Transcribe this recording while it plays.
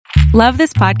Love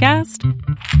this podcast?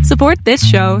 Support this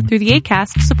show through the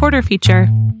Acast supporter feature.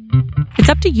 It's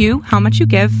up to you how much you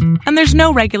give, and there's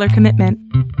no regular commitment.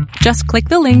 Just click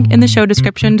the link in the show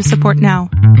description to support now.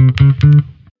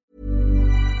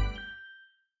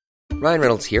 Ryan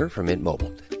Reynolds here from Mint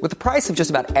Mobile. With the price of just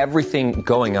about everything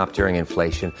going up during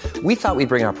inflation, we thought we'd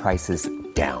bring our prices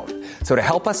down. So to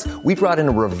help us, we brought in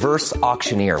a reverse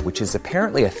auctioneer, which is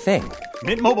apparently a thing.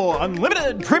 Mint Mobile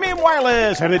Unlimited Premium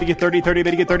Wireless. How to get 30, 30,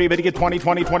 bit to get 30, bit to get 20,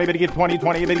 20, 20, bit to get 20,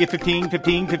 20, bit to get 15,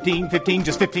 15, 15, 15,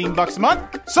 just $15 a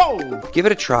month? Sold! Give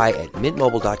it a try at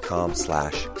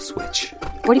mintmobile.com/switch.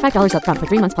 $45 up front for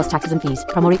 3 months plus taxes and fees.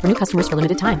 Promo rate for new customers for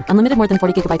limited time. Unlimited more than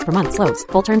 40 gigabytes per month. Slows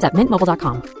full terms at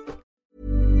mintmobile.com.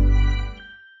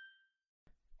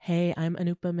 Hey, I'm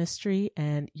Anupa Mystery,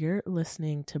 and you're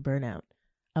listening to Burnout,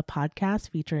 a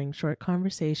podcast featuring short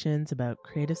conversations about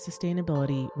creative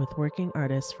sustainability with working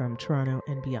artists from Toronto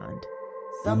and beyond.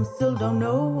 Some still don't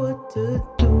know what to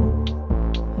do.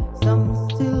 Some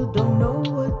still don't know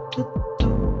what to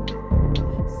do.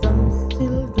 Some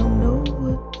still don't know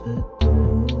what to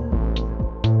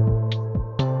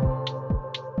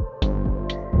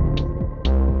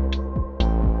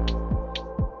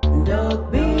do.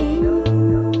 Dog bean.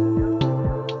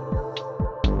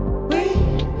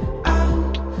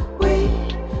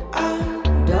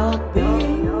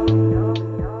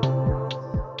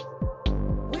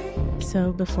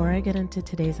 So before I get into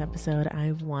today's episode,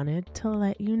 I wanted to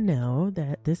let you know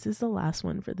that this is the last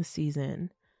one for the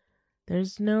season.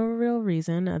 There's no real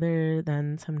reason other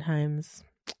than sometimes,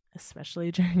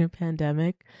 especially during a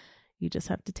pandemic, you just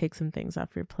have to take some things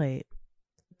off your plate.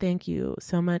 Thank you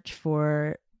so much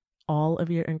for all of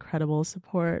your incredible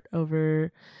support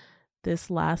over this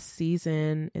last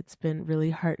season. It's been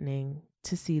really heartening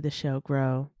to see the show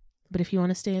grow. But if you want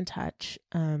to stay in touch,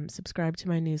 subscribe to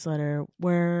my newsletter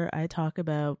where I talk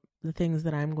about the things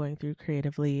that I'm going through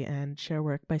creatively and share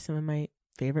work by some of my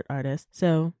favorite artists.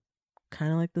 So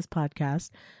kind of like this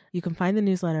podcast, you can find the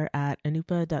newsletter at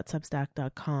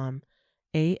anupa.substack.com,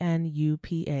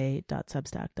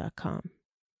 anupa.substack.com.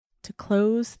 To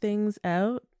close things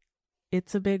out,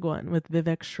 it's a big one with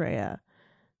Vivek Shraya.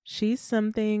 She's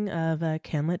something of a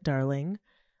Canlit darling,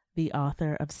 the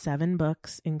author of 7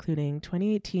 books, including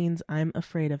 2018's I'm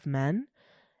Afraid of Men,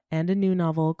 and a new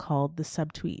novel called The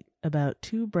Subtweet, about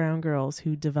 2 brown girls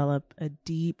who develop a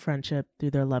deep friendship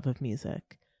through their love of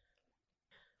music.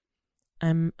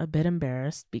 I'm a bit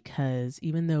embarrassed because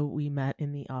even though we met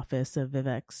in the office of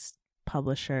Vivek's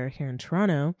publisher here in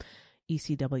Toronto,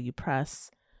 ECW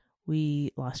Press,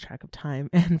 we lost track of time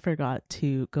and forgot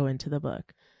to go into the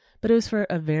book. But it was for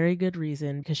a very good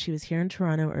reason, because she was here in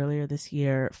Toronto earlier this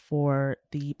year for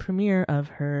the premiere of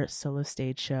her solo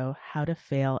stage show, How to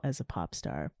Fail as a Pop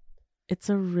Star. It's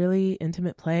a really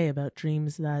intimate play about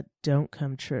dreams that don't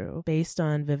come true, based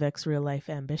on Vivek's real-life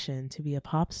ambition to be a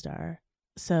pop star.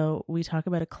 So we talk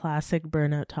about a classic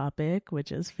burnout topic,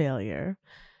 which is failure.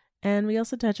 And we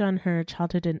also touch on her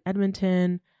childhood in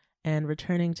Edmonton and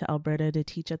returning to Alberta to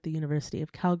teach at the University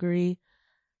of Calgary.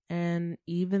 And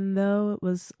even though it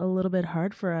was a little bit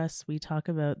hard for us, we talk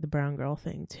about the brown girl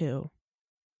thing too.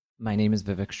 My name is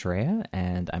Vivek Shraya,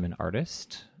 and I'm an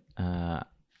artist. I'm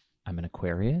an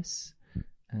Aquarius.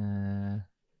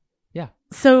 Yeah.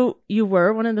 So you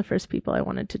were one of the first people I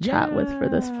wanted to chat with for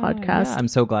this podcast. Yeah, I'm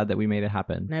so glad that we made it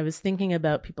happen. And I was thinking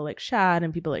about people like Shad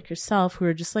and people like yourself who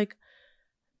are just like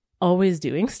always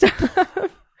doing stuff.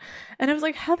 And I was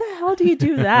like, how the hell do you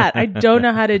do that? I don't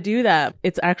know how to do that.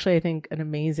 It's actually, I think, an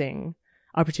amazing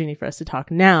opportunity for us to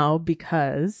talk now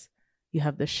because you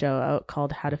have this show out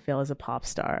called How to Fail as a Pop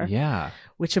Star. Yeah.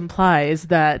 Which implies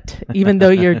that even though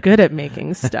you're good at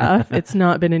making stuff, it's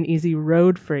not been an easy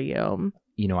road for you.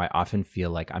 You know, I often feel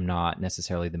like I'm not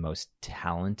necessarily the most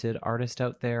talented artist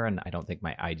out there, and I don't think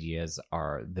my ideas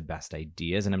are the best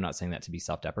ideas. And I'm not saying that to be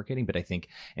self-deprecating, but I think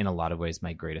in a lot of ways,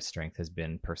 my greatest strength has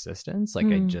been persistence. Like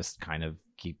I just kind of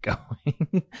keep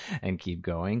going and keep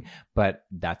going, but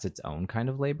that's its own kind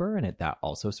of labor. And that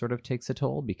also sort of takes a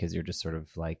toll because you're just sort of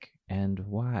like, and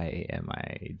why am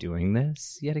I doing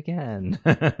this yet again?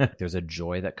 There's a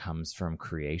joy that comes from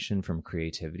creation, from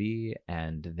creativity,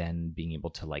 and then being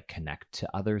able to like connect to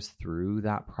others through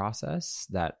that process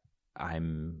that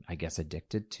I'm, I guess,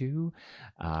 addicted to.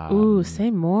 Ooh, say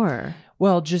more.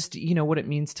 Well, just, you know, what it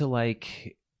means to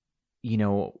like, you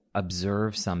know,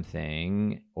 observe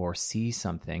something or see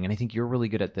something. And I think you're really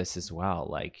good at this as well,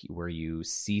 like where you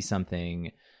see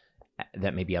something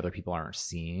that maybe other people aren't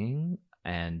seeing,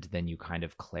 and then you kind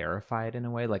of clarify it in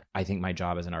a way. Like, I think my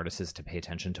job as an artist is to pay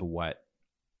attention to what,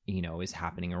 you know, is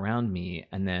happening around me,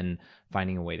 and then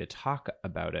finding a way to talk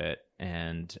about it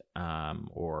and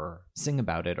or sing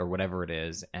about it or whatever it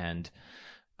is. And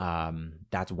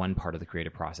that's one part of the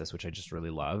creative process, which I just really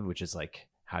love, which is like,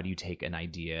 how do you take an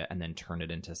idea and then turn it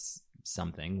into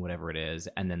something, whatever it is?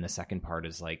 And then the second part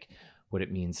is like what it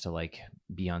means to like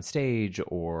be on stage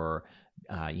or,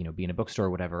 be in a bookstore or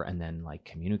whatever, and then like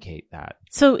communicate that.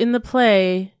 So in the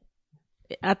play,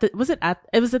 it was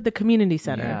at the community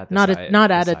center, Yeah, not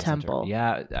at a Sai temple. Center.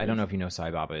 Yeah, I don't know if you know Sai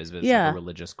Baba is, but it's like a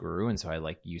religious guru, and so I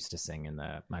like used to sing in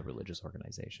my religious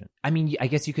organization. I mean, I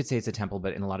guess you could say it's a temple,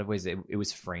 but in a lot of ways, it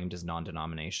was framed as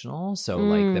non-denominational. So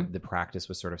like the practice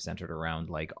was sort of centered around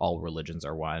like all religions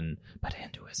are one, but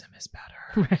Hinduism is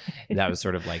better. Right. That was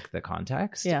sort of like the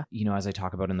context. Yeah. As I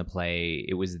talk about in the play,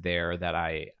 it was there that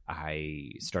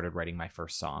I started writing my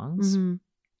first songs. Mm-hmm.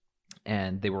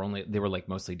 And they were like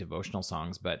mostly devotional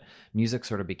songs, but music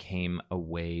sort of became a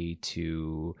way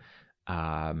to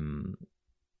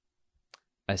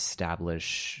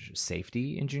establish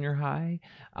safety in junior high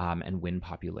and win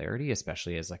popularity,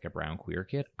 especially as like a brown queer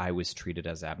kid. I was treated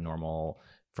as abnormal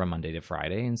from Monday to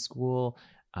Friday in school.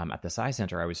 At the Sai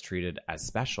Center, I was treated as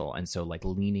special, and so like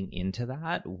leaning into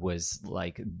that was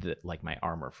like my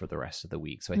armor for the rest of the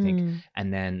week. So I think,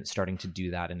 and then starting to do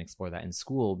that and explore that in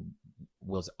school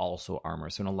was also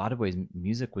armor. So in a lot of ways,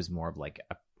 music was more of like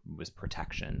was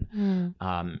protection.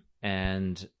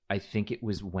 And I think it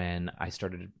was when I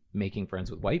started making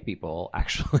friends with white people,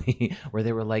 actually, where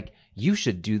they were like, you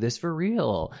should do this for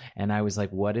real. And I was like,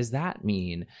 what does that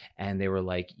mean? And they were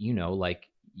like,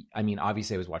 I mean,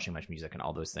 obviously I was watching much music and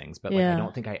all those things, but like, I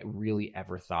don't think I really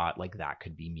ever thought like that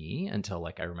could be me until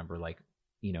like, I remember like,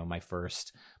 my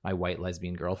white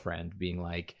lesbian girlfriend being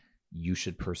like, you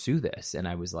should pursue this. And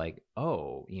I was like,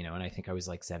 oh, and I think I was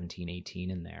like 17,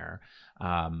 18 in there.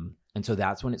 And so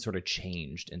that's when it sort of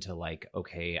changed into like,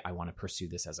 okay, I want to pursue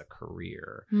this as a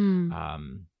career.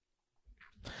 When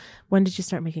did you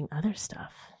start making other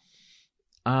stuff?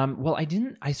 Well,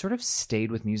 I sort of stayed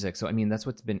with music. So, I mean, that's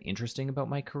what's been interesting about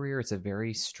my career. It's a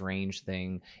very strange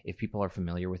thing. If people are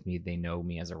familiar with me, they know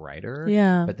me as a writer.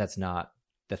 Yeah. But that's not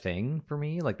the thing for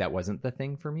me. Like that wasn't the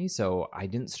thing for me. So I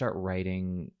didn't start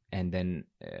writing. And then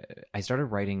I started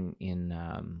writing in,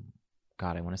 I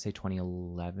want to say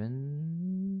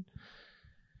 2011,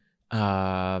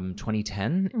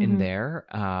 2010 in there,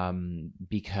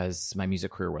 because my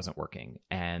music career wasn't working.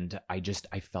 And I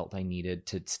felt I needed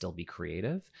to still be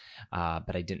creative,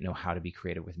 but I didn't know how to be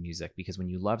creative with music, because when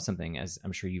you love something, as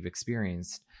I'm sure you've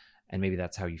experienced, and maybe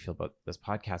that's how you feel about this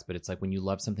podcast, but it's like when you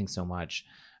love something so much,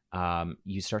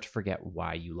 you start to forget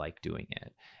why you like doing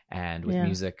it. And with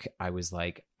music, I was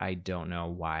like, I don't know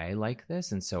why I like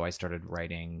this. And so I started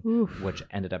writing, which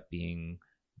ended up being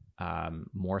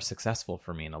more successful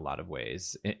for me in a lot of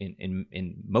ways,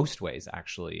 in most ways,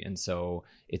 actually. And so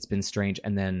it's been strange.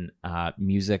 And then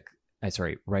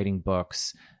writing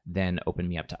books then opened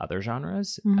me up to other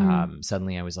genres.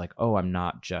 Suddenly I was like, oh, I'm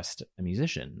not just a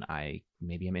musician.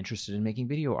 Maybe I'm interested in making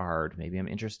video art. Maybe I'm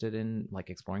interested in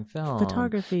like exploring film.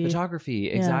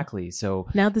 Photography, exactly. So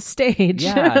now the stage.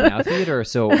 Now theater.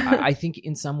 So I think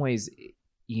in some ways,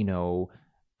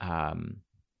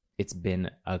 it's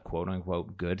been a quote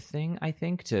unquote good thing, I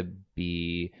think, to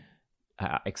be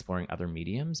exploring other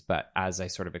mediums. But as I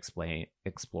sort of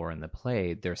explore in the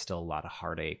play, there's still a lot of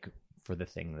heartache for the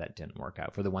thing that didn't work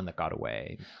out, for the one that got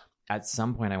away. At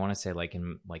some point, I want to say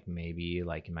maybe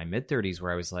in my mid-30s,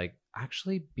 where I was like,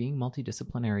 actually being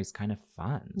multidisciplinary is kind of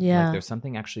fun. Yeah. Like there's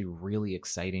something actually really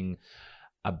exciting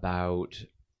about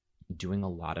doing a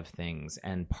lot of things.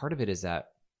 And part of it is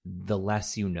that the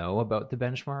less you know about the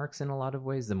benchmarks in a lot of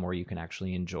ways, the more you can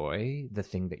actually enjoy the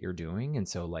thing that you're doing. And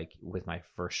so like with my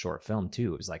first short film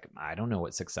too, it was like, I don't know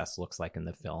what success looks like in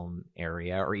the film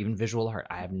area or even visual art.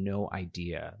 I have no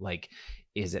idea. Like,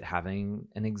 is it having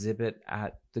an exhibit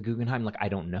at the Guggenheim? Like, I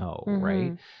don't know.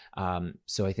 Right.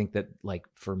 So I think that like,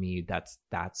 for me, that's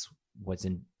what's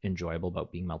enjoyable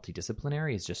about being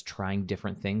multidisciplinary, is just trying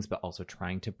different things, but also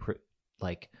trying to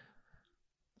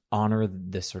honor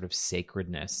the sort of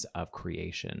sacredness of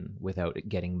creation without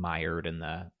getting mired in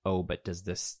but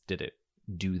did it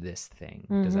do this thing?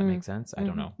 Does that make sense? I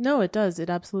don't know. No, it does. It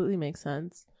absolutely makes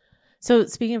sense. So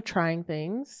speaking of trying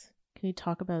things, can you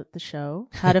talk about the show,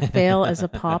 How to Fail as a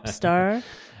Pop Star?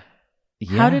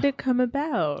 Yeah. How did it come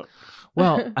about?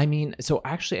 Well, I mean, so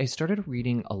actually I started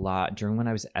reading a lot during when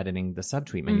I was editing the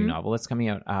Subtweet, my new novel that's coming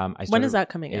out. When is that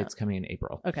coming out? It's coming in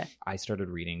April. Okay. I started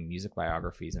reading music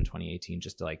biographies in 2018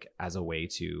 just to as a way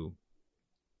to,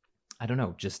 I don't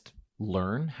know, just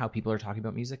learn how people are talking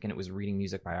about music. And it was reading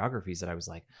music biographies that I was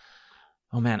like,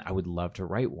 Oh man, I would love to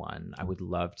write one. I would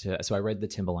love to. So I read the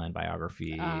Timbaland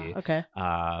biography. Okay.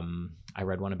 I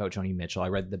read one about Joni Mitchell. I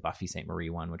read the Buffy St. Marie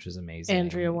one, which was amazing.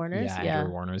 Andrea Warner's. Yeah,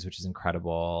 Andrea Warner's, which is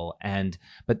incredible.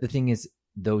 But the thing is,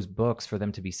 those books, for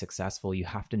them to be successful, you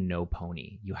have to know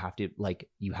Pony. You have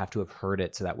to have heard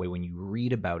it, so that way when you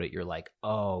read about it, you're like,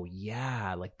 oh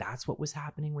yeah, like that's what was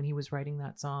happening when he was writing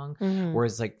that song. Mm-hmm.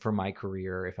 Whereas like for my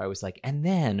career, if I was like, and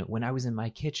then when I was in my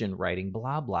kitchen writing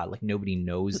blah blah, like nobody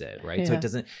knows it, right? Yeah.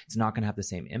 So it's not going to have the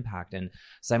same impact. And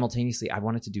simultaneously, I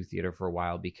wanted to do theater for a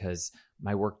while because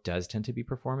my work does tend to be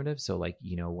performative. So like,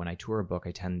 you know, when I tour a book,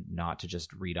 I tend not to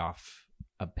just read off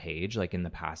a page. Like in the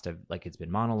past, it's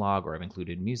been monologue, or I've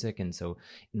included music. And so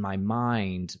in my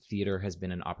mind, theater has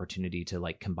been an opportunity to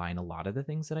like combine a lot of the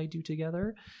things that I do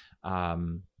together.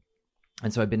 And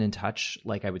so I've been in touch,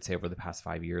 like I would say over the past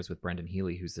 5 years, with Brendan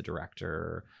Healy, who's the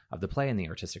director of the play and the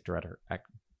artistic director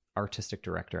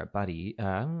at Buddy.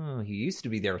 He used to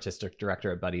be the artistic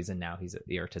director at Buddy's, and now he's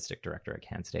the artistic director at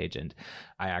CanStage. And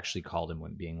I actually called him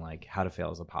when being like, How to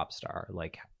Fail as a Pop Star,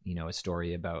 like, you know, a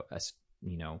story about us,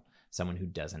 you know, someone who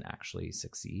doesn't actually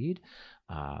succeed.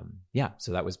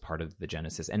 So that was part of the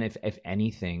genesis. And if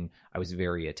anything, I was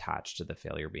very attached to the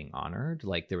failure being honored.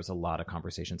 Like there was a lot of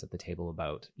conversations at the table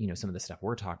about, you know, some of the stuff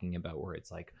we're talking about where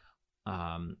it's like,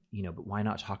 you know, but why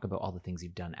not talk about all the things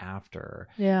you've done after?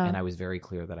 Yeah. And I was very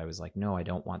clear that I was like, no, I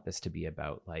don't want this to be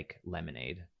about like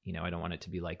Lemonade. You know, I don't want it to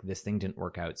be like, this thing didn't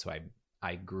work out, so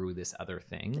I grew this other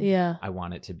thing. Yeah. I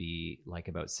want it to be like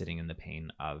about sitting in the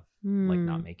pain of like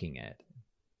not making it.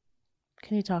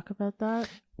 Can you talk about that?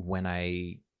 When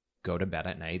I go to bed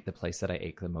at night, the place that I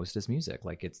ache the most is music.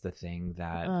 Like it's the thing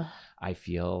that I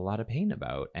feel a lot of pain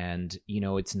about. And, you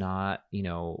know, it's not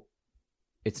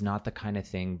the kind of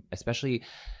thing, especially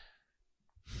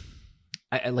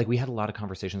like we had a lot of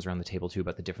conversations around the table too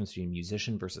about the difference between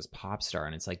musician versus pop star.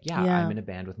 And it's like, yeah, I'm in a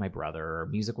band with my brother.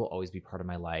 Music will always be part of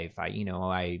my life.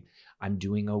 I'm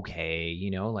doing okay,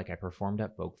 you know, like I performed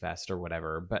at Folk Fest or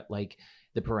whatever, but like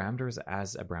the parameters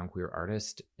as a brown queer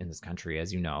artist in this country,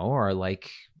 as you know, are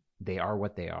like, they are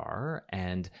what they are.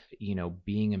 And, you know,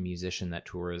 being a musician that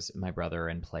tours my brother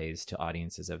and plays to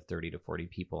audiences of 30 to 40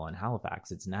 people in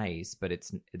Halifax, it's nice, but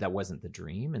that wasn't the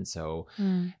dream. And so,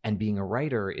 and being a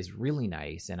writer is really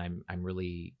nice. And I'm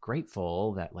really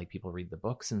grateful that like people read the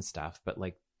books and stuff, but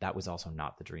like that was also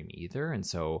not the dream either. And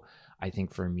so I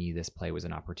think for me, this play was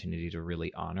an opportunity to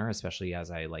really honor, especially as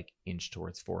I like inch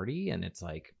towards 40, and it's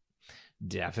like,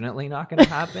 definitely not going to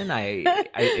happen.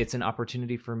 It's an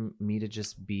opportunity for me to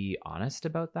just be honest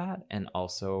about that, and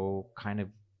also kind of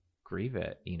grieve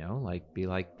it, you know, like be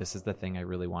like, this is the thing I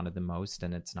really wanted the most,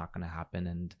 and it's not going to happen,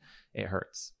 and it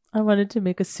hurts. I wanted to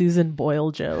make a Susan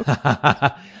Boyle joke.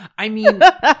 I mean,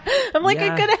 I'm like,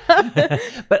 I could have.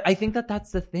 But I think that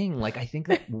that's the thing. Like, I think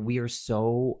that we are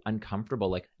so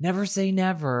uncomfortable. Like, never say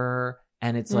never.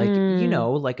 And it's like, you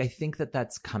know, like, I think that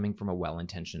that's coming from a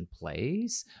well-intentioned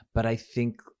place. But I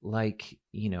think, like,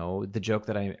 you know, the joke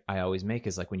that I always make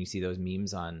is like, when you see those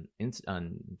memes on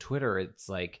Twitter, it's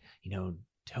like, you know,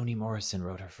 Toni Morrison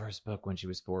wrote her first book when she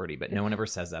was 40. But no one ever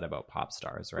says that about pop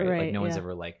stars, right? Like, no one's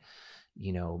ever like,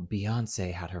 you know,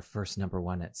 Beyonce had her first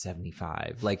 #1 at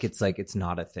 75. Like, it's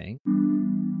not a thing.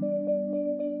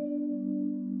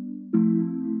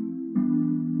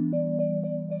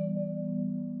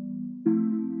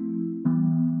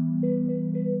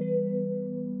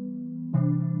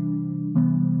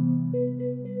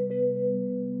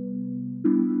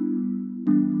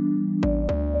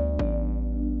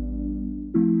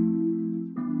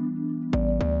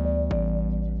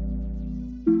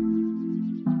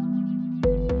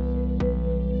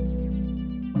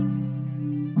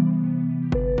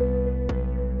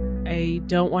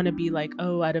 Don't want to be like,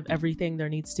 oh, out of everything there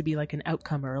needs to be like an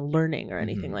outcome or a learning or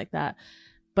anything like that.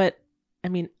 But I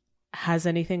mean, has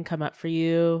anything come up for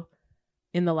you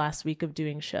in the last week of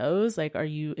doing shows? Like,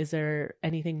 is there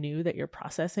anything new that you're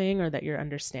processing or that you're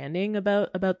understanding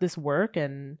about this work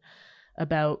and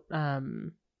about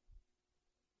the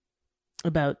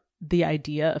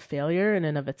idea of failure in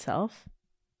and of itself?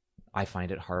 I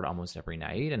find it hard almost every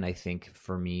night. And I think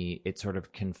for me, it sort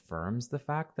of confirms the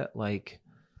fact that like,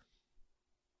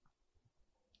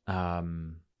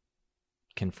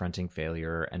 confronting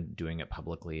failure and doing it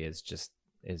publicly is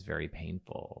very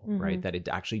painful, right? That it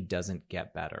actually doesn't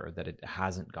get better, that it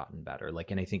hasn't gotten better.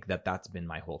 Like, and I think that that's been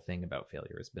my whole thing about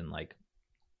failure, has been like,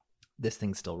 this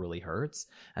thing still really hurts.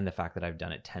 And the fact that I've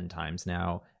done it 10 times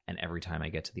now, and every time I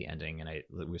get to the ending and I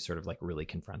was sort of like really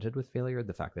confronted with failure,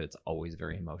 the fact that it's always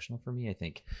very emotional for me, I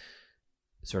think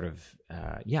sort of,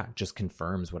 just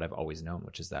confirms what I've always known,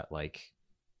 which is that like,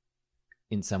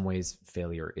 in some ways,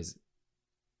 failure is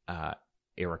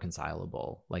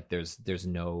irreconcilable. Like there's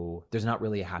not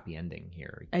really a happy ending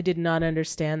here. I did not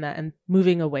understand that. And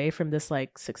moving away from this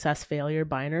like success failure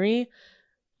binary,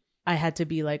 I had to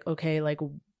be like, okay, like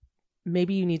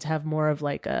maybe you need to have more of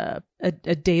like a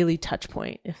daily touch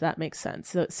point, if that makes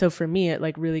sense. So for me, it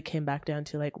like really came back down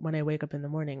to like when I wake up in the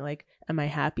morning, like, am I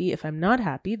happy? If I'm not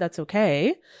happy, that's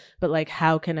okay. But like,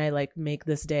 how can I like make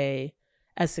this day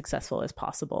as successful as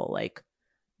possible? Like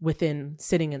within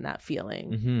sitting in that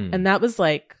feeling. Mm-hmm. And that was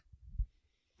like,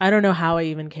 I don't know how I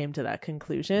even came to that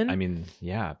conclusion. I mean,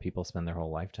 yeah, people spend their whole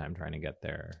lifetime trying to get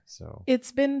there. So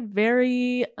it's been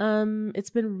very, it's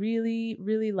been really,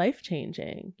 really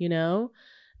life-changing, you know?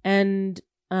 And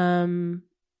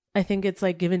I think it's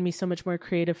like given me so much more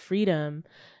creative freedom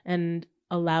and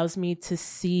allows me to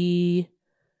see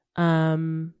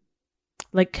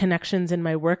like connections in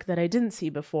my work that I didn't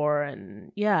see before.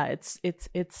 And yeah, it's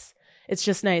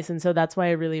just nice. And so that's why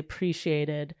I really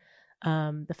appreciated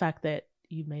the fact that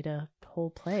you made a whole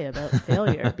play about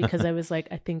failure, because I was like,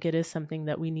 I think it is something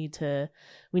that we need to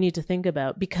think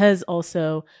about, because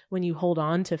also when you hold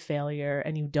on to failure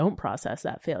and you don't process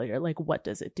that failure, like what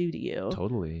does it do to you?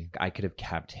 Totally. I could have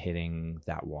kept hitting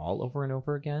that wall over and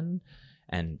over again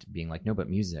and being like, no, but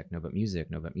music, no, but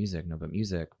music, no, but music, no, but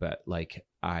music. But like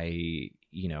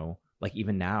like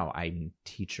even now I'm a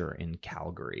teacher in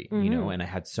Calgary, Mm-hmm. and I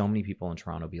had so many people in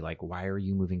Toronto be like, why are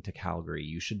you moving to Calgary?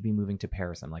 You should be moving to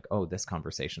Paris. I'm like, oh, this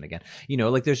conversation again,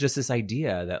 like there's just this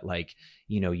idea that like,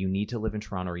 you need to live in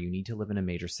Toronto or you need to live in a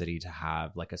major city to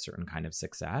have like a certain kind of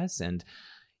success. And,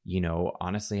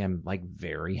 honestly, I'm like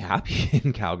very happy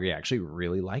in Calgary. I actually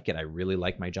really like it. I really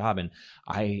like my job. And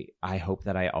I hope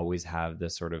that I always have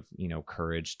this sort of,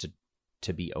 courage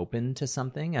to be open to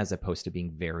something as opposed to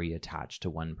being very attached to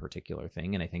one particular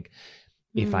thing. And I think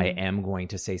if I am going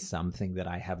to say something that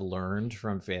I have learned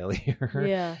from failure,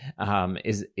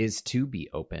 is to be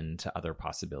open to other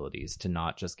possibilities, to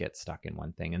not just get stuck in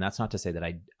one thing. And that's not to say that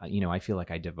I feel like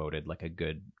I devoted like a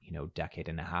good, decade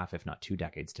and a half, if not 2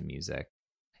 decades to music.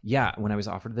 Yeah, when I was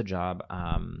offered the job,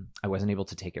 I wasn't able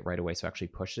to take it right away, so I actually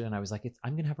pushed it. And I was like,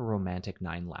 I'm going to have a romantic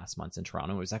 9 last months in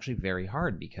Toronto. It was actually very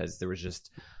hard because there was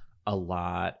just a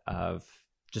lot of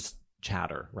just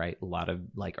chatter, right? A lot of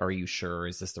like, are you sure?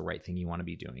 Is this the right thing you want to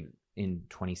be doing? In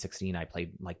 2016, I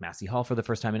played like Massey Hall for the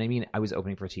first time. And I mean, I was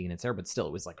opening for Tegan and Sarah, but still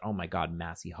it was like, oh my God,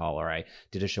 Massey Hall. Or I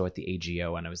did a show at the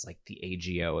AGO and I was like, the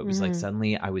AGO. It was like,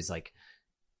 suddenly I was like,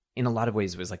 in a lot of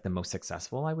ways, it was like the most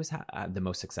successful the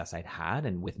most success I'd had.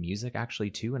 And with music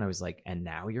actually too. And I was like, and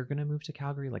now you're going to move to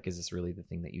Calgary? Like, is this really the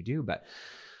thing that you do? But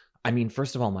I mean,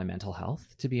 first of all, my mental health,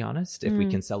 to be honest, if we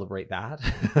can celebrate that,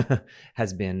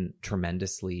 has been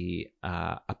tremendously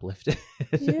uplifted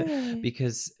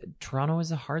because Toronto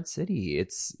is a hard city.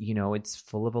 It's, it's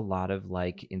full of a lot of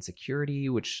like insecurity,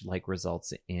 which like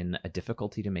results in a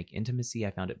difficulty to make intimacy.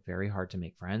 I found it very hard to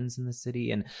make friends in the city.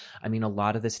 And I mean, a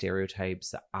lot of the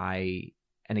stereotypes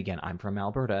and again, I'm from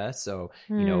Alberta, so,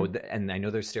 and I know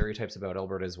there's stereotypes about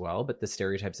Alberta as well, but the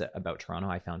stereotypes about Toronto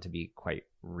I found to be quite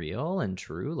real and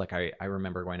true. Like I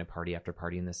remember going to party after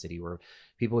party in the city where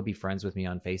people would be friends with me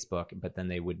on Facebook, but then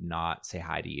they would not say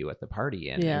hi to you at the party.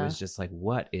 And it was just like,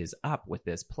 what is up with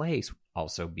this place?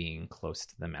 Also being close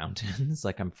to the mountains,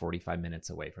 like I'm 45 minutes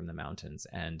away from the mountains,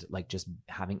 and like just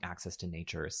having access to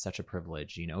nature is such a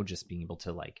privilege, just being able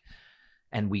to like,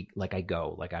 and I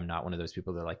go, like, I'm not one of those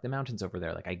people that are like the mountains over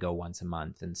there. Like I go once a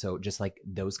month. And so just like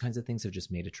those kinds of things have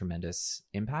just made a tremendous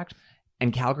impact.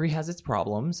 And Calgary has its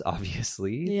problems,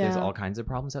 obviously. Yeah. There's all kinds of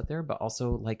problems out there, but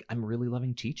also like I'm really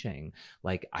loving teaching.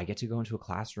 Like I get to go into a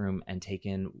classroom and take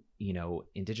in,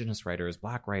 Indigenous writers,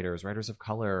 Black writers, writers of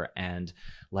color, and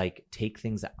like take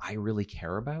things that I really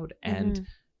care about and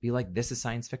be like, this is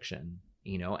science fiction.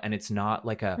 And it's not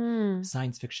like a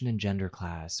science fiction and gender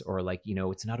class or like,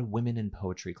 it's not a women in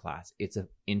poetry class. It's an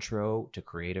intro to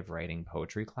creative writing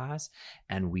poetry class.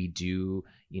 And we do,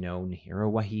 Nahira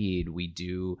Waheed, we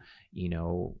do,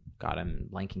 God, I'm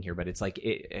blanking here, but it's like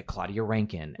Claudia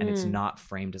Rankin, and it's not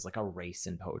framed as like a race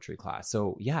in poetry class.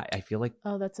 So yeah, I feel like,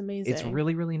 oh, that's amazing. It's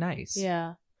really, really nice.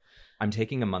 Yeah. I'm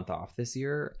taking a month off this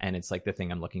year, and it's like the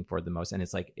thing I'm looking for the most. And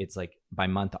it's like by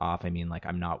month off, I mean, like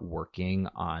I'm not working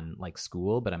on like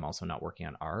school, but I'm also not working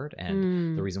on art.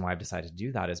 And the reason why I've decided to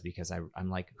do that is because I'm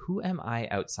like, who am I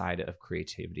outside of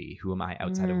creativity? Who am I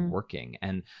outside of working?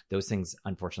 And those things,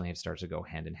 unfortunately, have started to go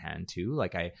hand in hand too.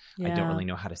 Like I don't really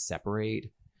know how to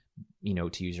separate,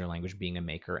 to use your language, being a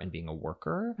maker and being a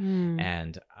worker.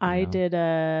 And I did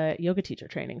a yoga teacher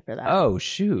training for that. Oh,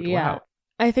 shoot. Yeah. Wow.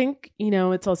 I think,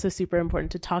 it's also super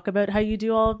important to talk about how you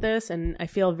do all of this. And I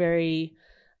feel very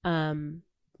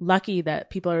lucky that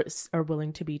people are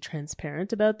willing to be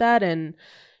transparent about that. And,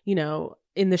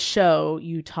 in the show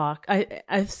you talk, I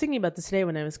was thinking about this today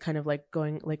when I was kind of like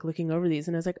looking over these,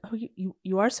 and I was like, oh,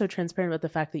 you are so transparent about the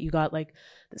fact that you got like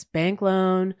this bank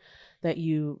loan that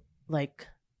you like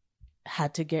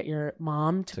had to get your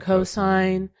mom to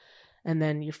co-sign, and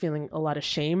then you're feeling a lot of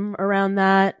shame around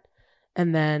that.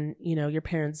 And then, you know, your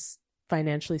parents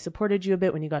financially supported you a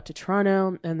bit when you got to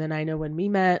Toronto. And then I know when we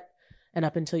met and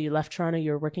up until you left Toronto,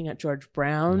 you were working at George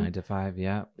Brown. 9 to 5,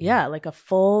 yeah. Yeah, like a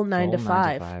full 9 to 5.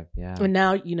 9 to 5, yeah. And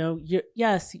now, you know,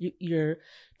 you're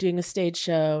doing a stage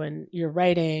show and you're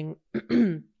writing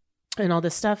and all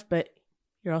this stuff, but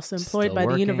you're also employed Still by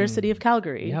working. the University of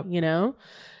Calgary, Yep. you know?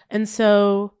 And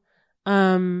so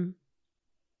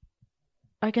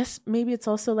I guess maybe it's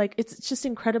also like it's just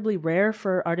incredibly rare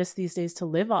for artists these days to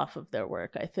live off of their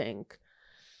work, I think.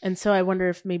 And so I wonder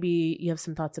if maybe you have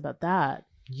some thoughts about that.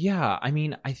 Yeah, I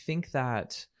mean, I think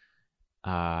that,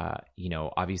 you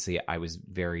know, obviously I was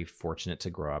very fortunate to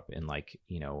grow up in like,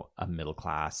 you know, a middle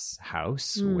class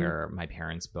house where my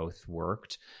parents both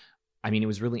worked. I mean, it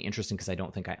was really interesting because I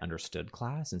don't think I understood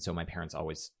class. And so my parents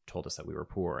always told us that we were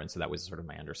poor. And so that was sort of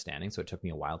my understanding. So it took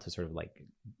me a while to sort of like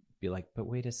be like, but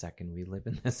wait a second, we live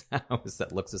in this house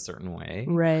that looks a certain way.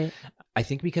 Right. I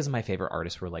think because my favorite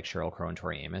artists were like Sheryl Crow and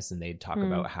Tori Amos, and they'd talk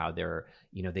about how they're,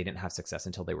 you know, they didn't have success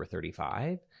until they were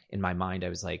 35. In my mind, I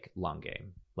was like, long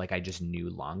game. Like I just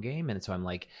knew long game. And so I'm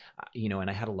like, you know,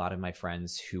 and I had a lot of my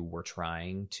friends who were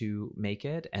trying to make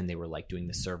it, and they were like doing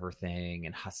the server thing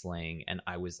and hustling. And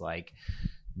I was like,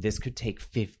 this could take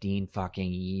 15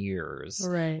 fucking years.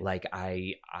 Right. Like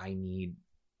I need,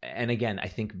 and again, I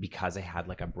think because I had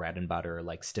like a bread and butter,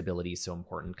 like stability is so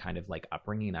important kind of like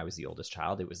upbringing, and I was the oldest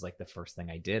child, it was like the first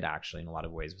thing I did actually in a lot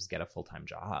of ways was get a full-time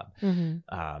job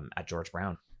at George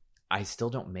Brown. I still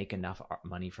don't make enough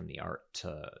money from the art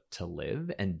to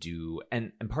live and do,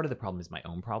 and part of the problem is my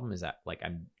own problem is that like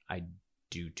I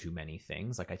do too many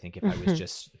things. Like I think if I was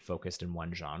just focused in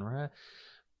one genre,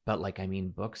 but like, I mean,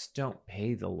 books don't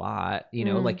pay the lot, you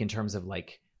know, like in terms of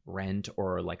like rent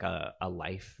or like a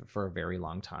life for a very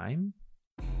long time.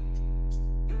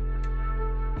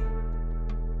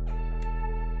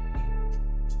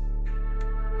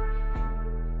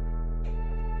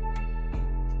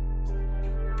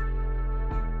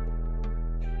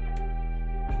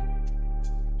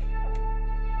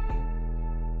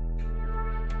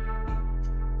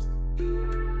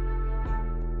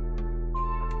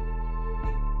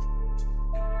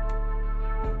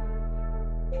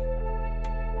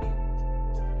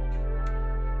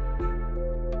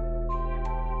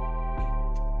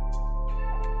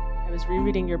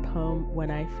 Rereading your poem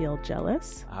 "When I Feel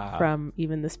Jealous" from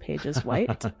Even This Page Is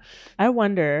White. I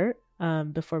wonder,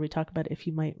 before we talk about it, if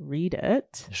you might read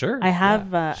it. Sure. I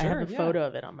have I have a photo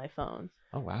of it on my phone.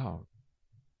 Oh wow.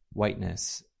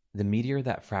 Whiteness, the meteor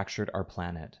that fractured our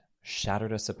planet,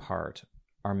 shattered us apart,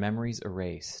 our memories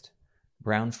erased,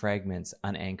 brown fragments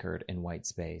unanchored in white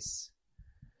space.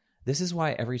 This is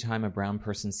why every time a brown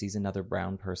person sees another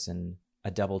brown person,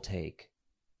 a double take.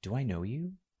 Do I know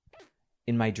you?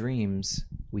 In my dreams,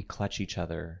 we clutch each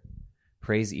other,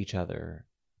 praise each other,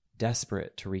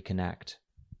 desperate to reconnect.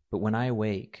 But when I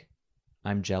awake,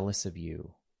 I'm jealous of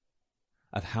you,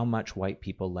 of how much white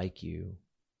people like you.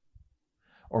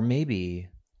 Or maybe,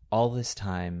 all this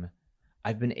time,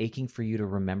 I've been aching for you to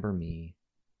remember me,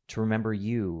 to remember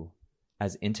you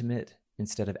as intimate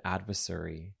instead of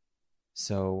adversary.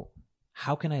 So,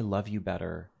 how can I love you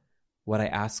better? What I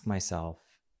ask myself,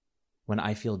 when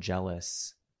I feel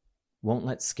jealous, won't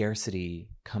let scarcity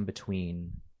come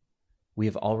between. We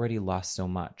have already lost so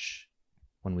much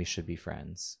when we should be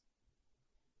friends.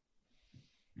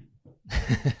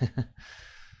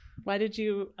 Why did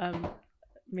you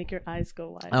make your eyes go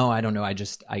wide? Oh, I don't know.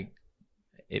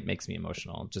 It makes me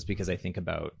emotional just because I think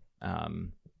about,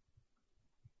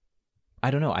 I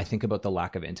don't know. I think about the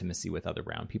lack of intimacy with other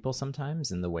brown people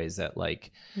sometimes in the ways that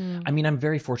like, I mean, I'm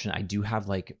very fortunate. I do have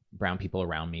like brown people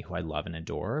around me who I love and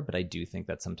adore, but I do think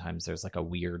that sometimes there's like a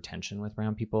weird tension with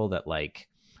brown people that like,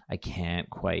 I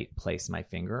can't quite place my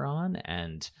finger on.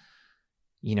 And,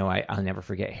 you know, I'll never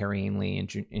forget Harry Ainley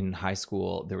in high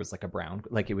school. There was like a brown,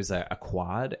 like it was a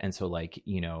quad. And so like,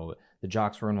 you know, the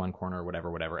jocks were in one corner,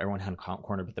 whatever. Everyone had a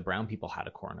corner, but the brown people had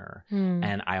a corner.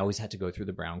 And I always had to go through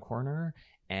the brown corner.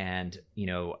 And, you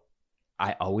know,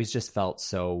 I always just felt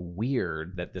so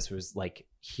weird that this was like,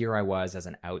 here I was as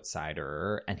an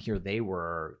outsider, and here they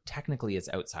were technically as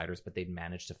outsiders, but they'd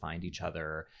managed to find each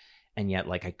other. And yet,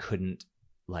 like, I couldn't,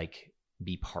 like,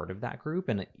 be part of that group.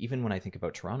 And even when I think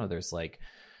about Toronto, there's, like,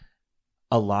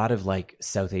 a lot of, like,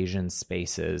 South Asian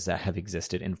spaces that have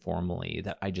existed informally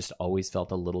that I just always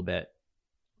felt a little bit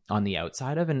on the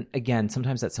outside of. And again,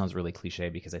 sometimes that sounds really cliche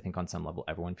because I think on some level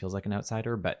everyone feels like an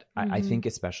outsider, but I think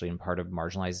especially in part of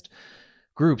marginalized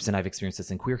groups, and I've experienced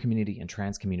this in queer community and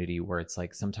trans community, where it's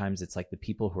like sometimes it's like the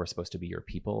people who are supposed to be your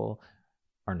people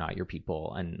are not your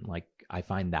people. And like I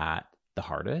find that the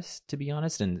hardest, to be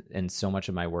honest. And so much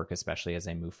of my work, especially as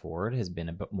I move forward, has been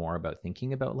a bit more about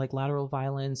thinking about like lateral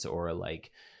violence or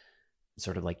like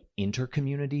sort of like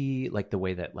inter-community, like the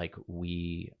way that like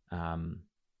we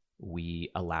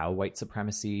allow white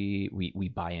supremacy, we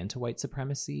buy into white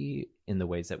supremacy in the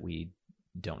ways that we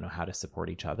don't know how to support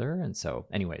each other. And so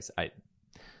anyways,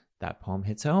 that poem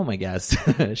hits home, I guess.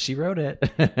 She wrote it.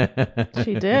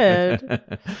 She did.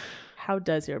 How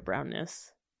does your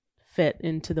brownness fit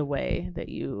into the way that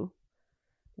you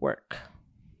work,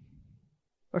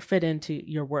 or fit into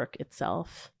your work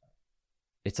itself?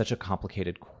 It's such a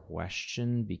complicated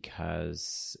question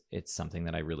because it's something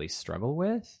that I really struggle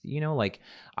with. You know, like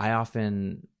I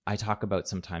talk about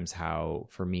sometimes how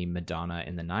for me, Madonna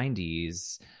in the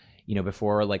 90s, you know,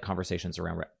 before like conversations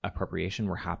around appropriation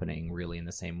were happening really in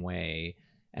the same way.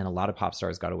 And a lot of pop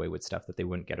stars got away with stuff that they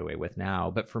wouldn't get away with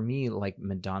now. But for me, like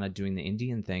Madonna doing the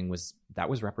Indian thing was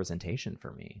representation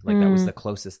for me. Like that was the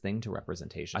closest thing to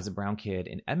representation. As a brown kid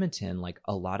in Edmonton, like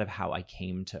a lot of how I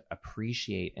came to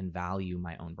appreciate and value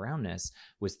my own brownness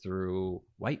was through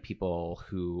white people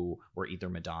who were either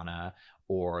Madonna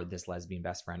or this lesbian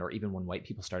best friend, or even when white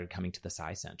people started coming to the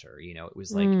Psy Center, you know, it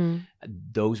was like,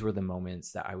 those were the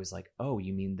moments that I was like, oh,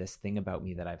 you mean this thing about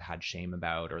me that I've had shame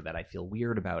about or that I feel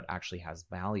weird about actually has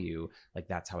value. Like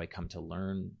that's how I come to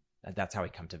learn. That's how I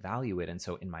come to value it. And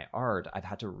so in my art, I've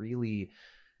had to really,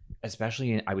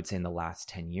 especially I would say in the last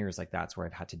 10 years, like that's where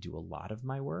I've had to do a lot of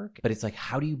my work. But it's like,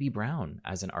 how do you be brown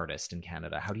as an artist in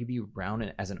Canada? How do you be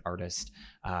brown as an artist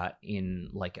in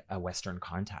like a Western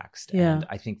context? Yeah. And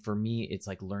I think for me, it's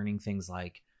like learning things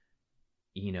like,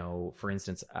 you know, for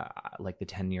instance, like the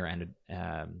 10-year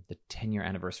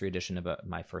anniversary edition of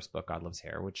my first book, God Loves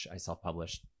Hair, which I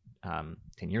self-published 10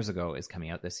 years ago, is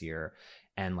coming out this year.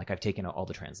 And like, I've taken out all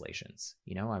the translations,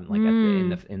 you know, I'm like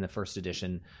in the first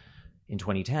edition in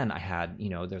 2010, I had, you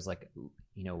know, there's like,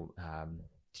 you know,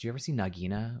 did you ever see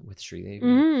Nagina with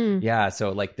Sridevi? Yeah.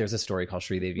 So like there's a story called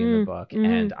Sridevi in the book,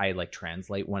 and I like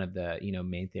translate one of the, you know,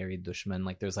 main theory dushman,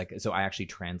 like there's like, so I actually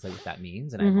translate what that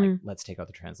means. And I'm like, let's take out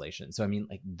the translation. So I mean,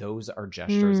 like those are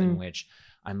gestures in which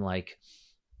I'm like,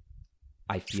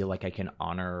 I feel like I can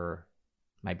honor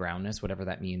my brownness, whatever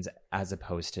that means, as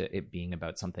opposed to it being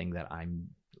about something that I'm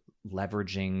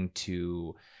leveraging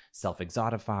to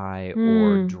self-exotify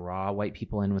or draw white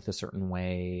people in with a certain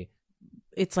way.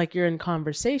 It's like you're in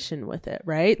conversation with it,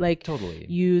 right? Like totally.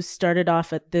 You started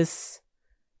off at this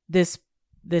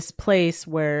place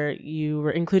where you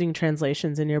were including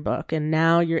translations in your book, and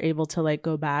now you're able to like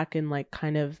go back and like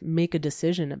kind of make a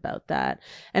decision about that.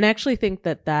 And I actually think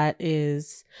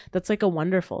that's like a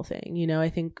wonderful thing. You know, I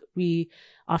think we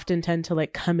often tend to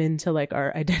like come into like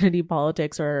our identity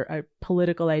politics or our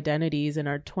political identities in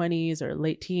our 20s or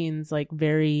late teens, like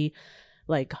very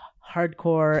like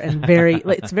hardcore and very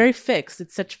like, it's very fixed.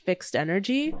 It's such fixed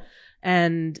energy.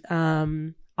 And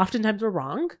oftentimes we're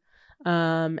wrong.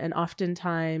 And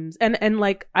oftentimes, and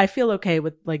like, I feel okay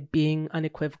with like being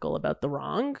unequivocal about the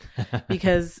wrong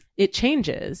because it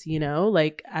changes, you know,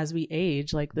 like as we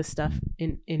age, like this stuff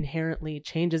inherently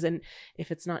changes. And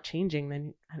if it's not changing,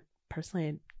 then personally,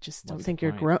 I just don't think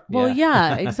you're growing. Well,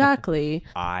 yeah, exactly.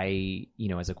 I, you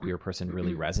know, as a queer person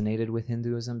really resonated with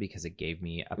Hinduism because it gave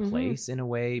me a place in a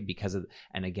way because of,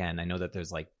 and again, I know that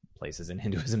there's like places in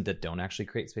Hinduism that don't actually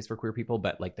create space for queer people,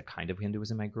 but like the kind of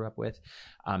Hinduism I grew up with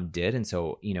did. And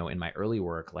so, you know, in my early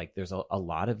work, like there's a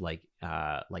lot of like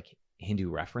Hindu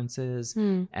references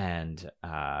and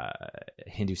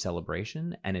Hindu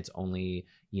celebration. And it's only,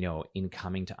 you know, in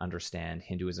coming to understand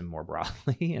Hinduism more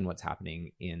broadly and what's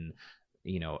happening in,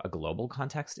 you know, a global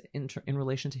context in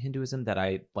relation to Hinduism that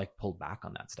I like pulled back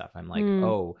on that stuff. I'm like,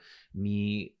 oh,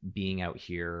 me being out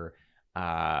here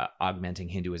augmenting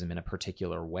Hinduism in a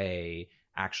particular way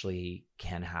actually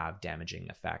can have damaging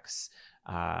effects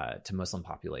to Muslim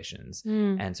populations.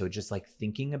 And so just like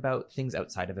thinking about things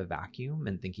outside of a vacuum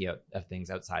and thinking of things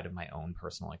outside of my own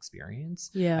personal experience,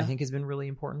 I think has been really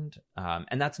important.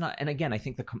 And that's not, and again, I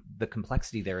think the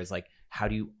complexity there is like, how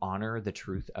do you honor the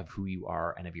truth of who you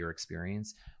are and of your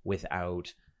experience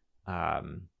without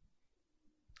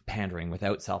pandering,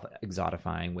 without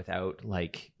self-exotifying, without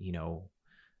like, you know,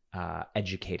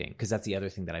 educating, because that's the other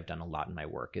thing that I've done a lot in my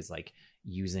work is like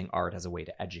using art as a way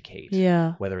to educate,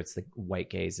 whether it's the white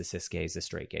gaze, the cis gaze, the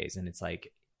straight gaze. And it's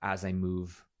like, as I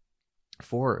move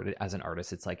forward as an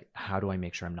artist, it's like, how do I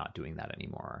make sure I'm not doing that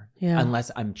anymore? Yeah.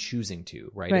 Unless I'm choosing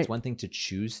to, right? It's one thing to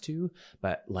choose to,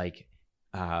 but like,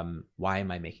 why am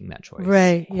I making that choice?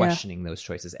 Right. Questioning those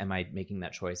choices. Am I making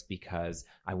that choice because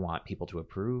I want people to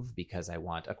approve, because I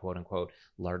want a quote unquote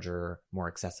larger, more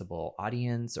accessible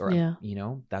audience, or, you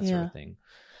know, that sort of thing.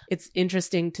 It's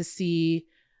interesting to see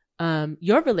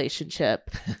your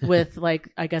relationship with, like,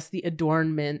 I guess the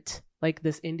adornment, like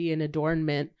this Indian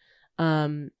adornment,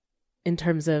 in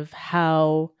terms of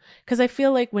how, because I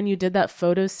feel like when you did that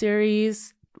photo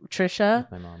series, Trisha,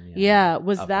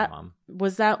 with my mom,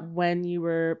 was that when you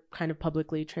were kind of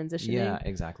publicly transitioning? Yeah,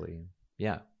 exactly.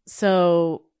 Yeah.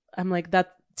 So I'm like,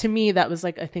 that to me, that was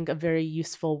like, I think a very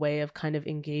useful way of kind of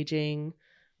engaging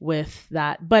with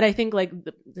that. But I think like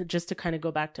just to kind of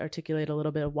go back to articulate a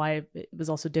little bit of why it was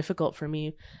also difficult for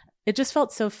me, it just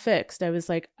felt so fixed. I was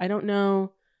like, I don't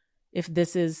know if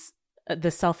this is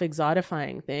the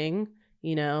self-exotifying thing,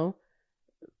 you know.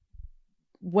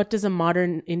 What does a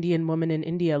modern Indian woman in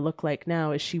India look like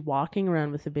now? Is she walking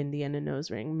around with a bindi and a nose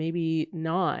ring? Maybe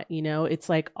not, you know. It's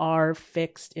like our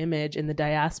fixed image in the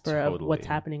diaspora of what's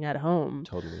happening at home.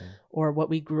 Totally. Or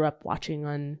what we grew up watching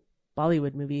on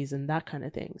Bollywood movies and that kind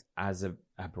of thing. As a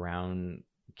brown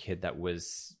kid that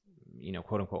was, you know,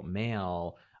 quote unquote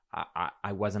male,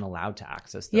 I wasn't allowed to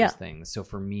access those things. So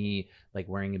for me, like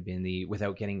wearing a bindi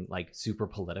without getting like super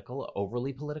political,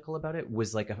 overly political about it,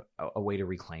 was like a way to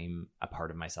reclaim a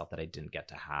part of myself that I didn't get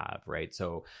to have. Right.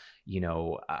 So, you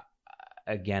know,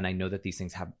 again, I know that these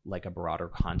things have like a broader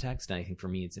context. And I think for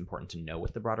me, it's important to know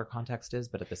what the broader context is.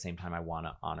 But at the same time, I want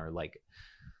to honor like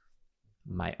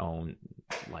my own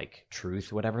like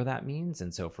truth, whatever that means.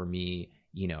 And so for me,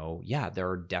 you know, yeah, there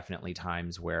are definitely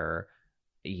times where,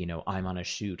 you know, I'm on a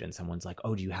shoot and someone's like,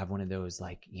 oh, do you have one of those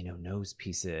like, you know, nose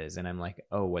pieces? And I'm like,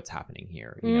 oh, what's happening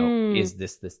here? You know, is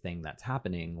this thing that's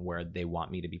happening where they want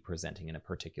me to be presenting in a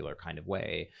particular kind of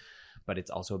way? But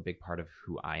it's also a big part of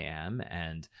who I am.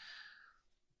 And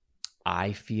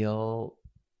I feel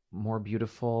more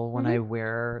beautiful when I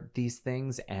wear these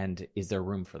things. And is there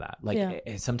room for that? Like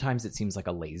sometimes it seems like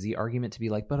a lazy argument to be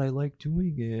like, but I like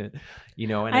doing it, you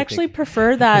know? And I actually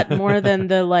prefer that more than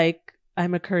the like,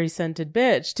 I'm a curry scented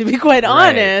bitch, to be quite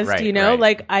honest, you know,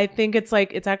 like I think it's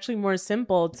like, it's actually more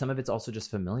simple. Some of it's also just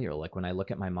familiar. Like when I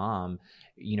look at my mom,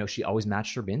 you know, she always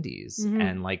matched her bindis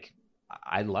and like,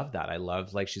 I love that. I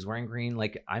love like, she's wearing green,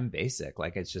 like I'm basic.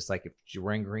 Like, it's just like, if you're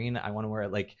wearing green, I want to wear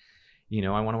it like, you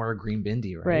know, I want to wear a green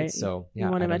bindi. Right. So yeah.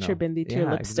 You want to match your bindi to your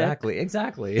lipstick.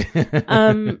 Exactly.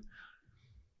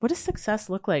 What does success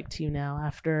look like to you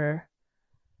now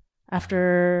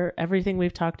after everything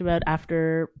we've talked about,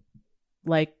 after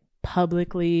like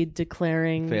publicly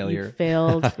declaring failure, you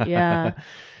failed? Yeah.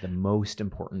 The most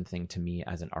important thing to me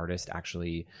as an artist,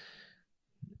 actually,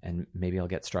 and maybe I'll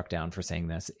get struck down for saying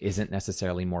this, isn't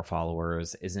necessarily more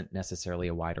followers, isn't necessarily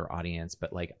a wider audience,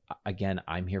 but like, again,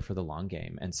 I'm here for the long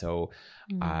game. And so,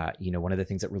 you know, one of the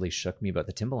things that really shook me about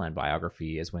the Timbaland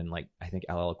biography is when like, I think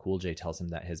LL Cool J tells him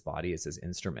that his body is his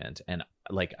instrument. And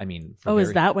like, I mean,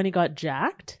 is that when he got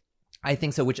jacked? I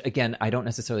think so, which again, I don't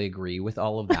necessarily agree with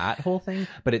all of that whole thing,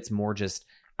 but it's more just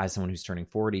as someone who's turning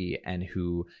 40 and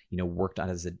who, you know, worked on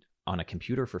a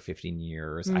computer for 15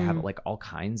 years. I have like all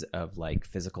kinds of like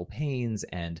physical pains.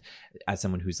 And as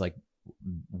someone who's like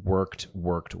worked,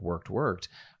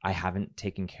 I haven't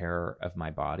taken care of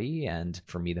my body. And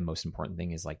for me, the most important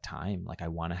thing is like time. Like I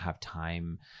want to have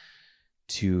time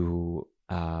to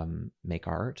make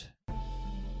art.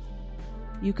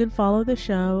 You can follow the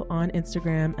show on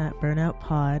Instagram at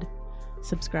BurnoutPod.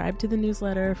 Subscribe to the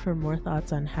newsletter for more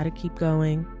thoughts on how to keep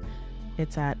going.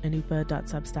 It's at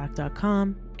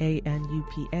anupa.substack.com,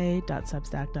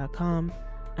 anupa.substack.com.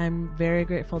 I'm very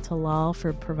grateful to Lal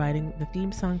for providing the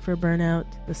theme song for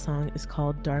Burnout. The song is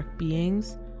called Dark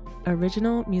Beings.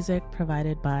 Original music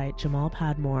provided by Jamal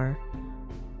Padmore.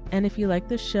 And if you like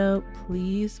the show,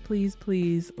 please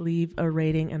leave a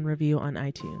rating and review on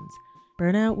iTunes.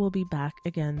 Burnout will be back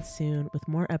again soon with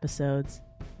more episodes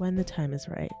when the time is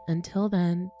right. Until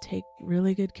then, take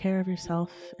really good care of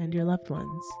yourself and your loved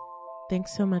ones.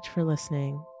 Thanks so much for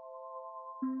listening.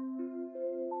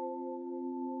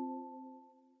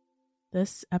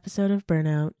 This episode of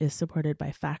Burnout is supported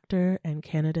by Factor and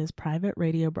Canada's private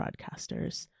radio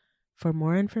broadcasters. For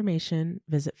more information,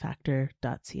 visit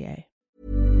factor.ca.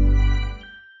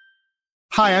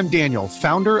 Hi, I'm Daniel,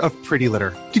 founder of Pretty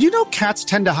Litter. Did you know cats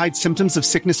tend to hide symptoms of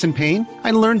sickness and pain?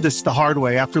 I learned this the hard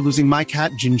way after losing my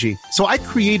cat, Gingy. So I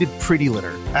created Pretty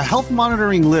Litter, a health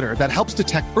monitoring litter that helps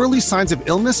detect early signs of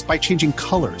illness by changing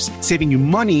colors, saving you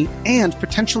money and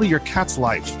potentially your cat's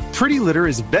life. Pretty Litter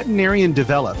is veterinarian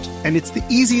developed, And it's the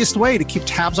easiest way to keep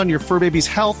tabs on your fur baby's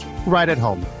health right at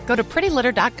home. Go to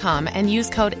prettylitter.com and use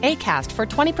code ACAST for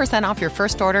 20% off your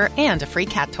first order and a free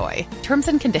cat toy. Terms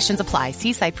and conditions apply.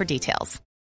 See site for details.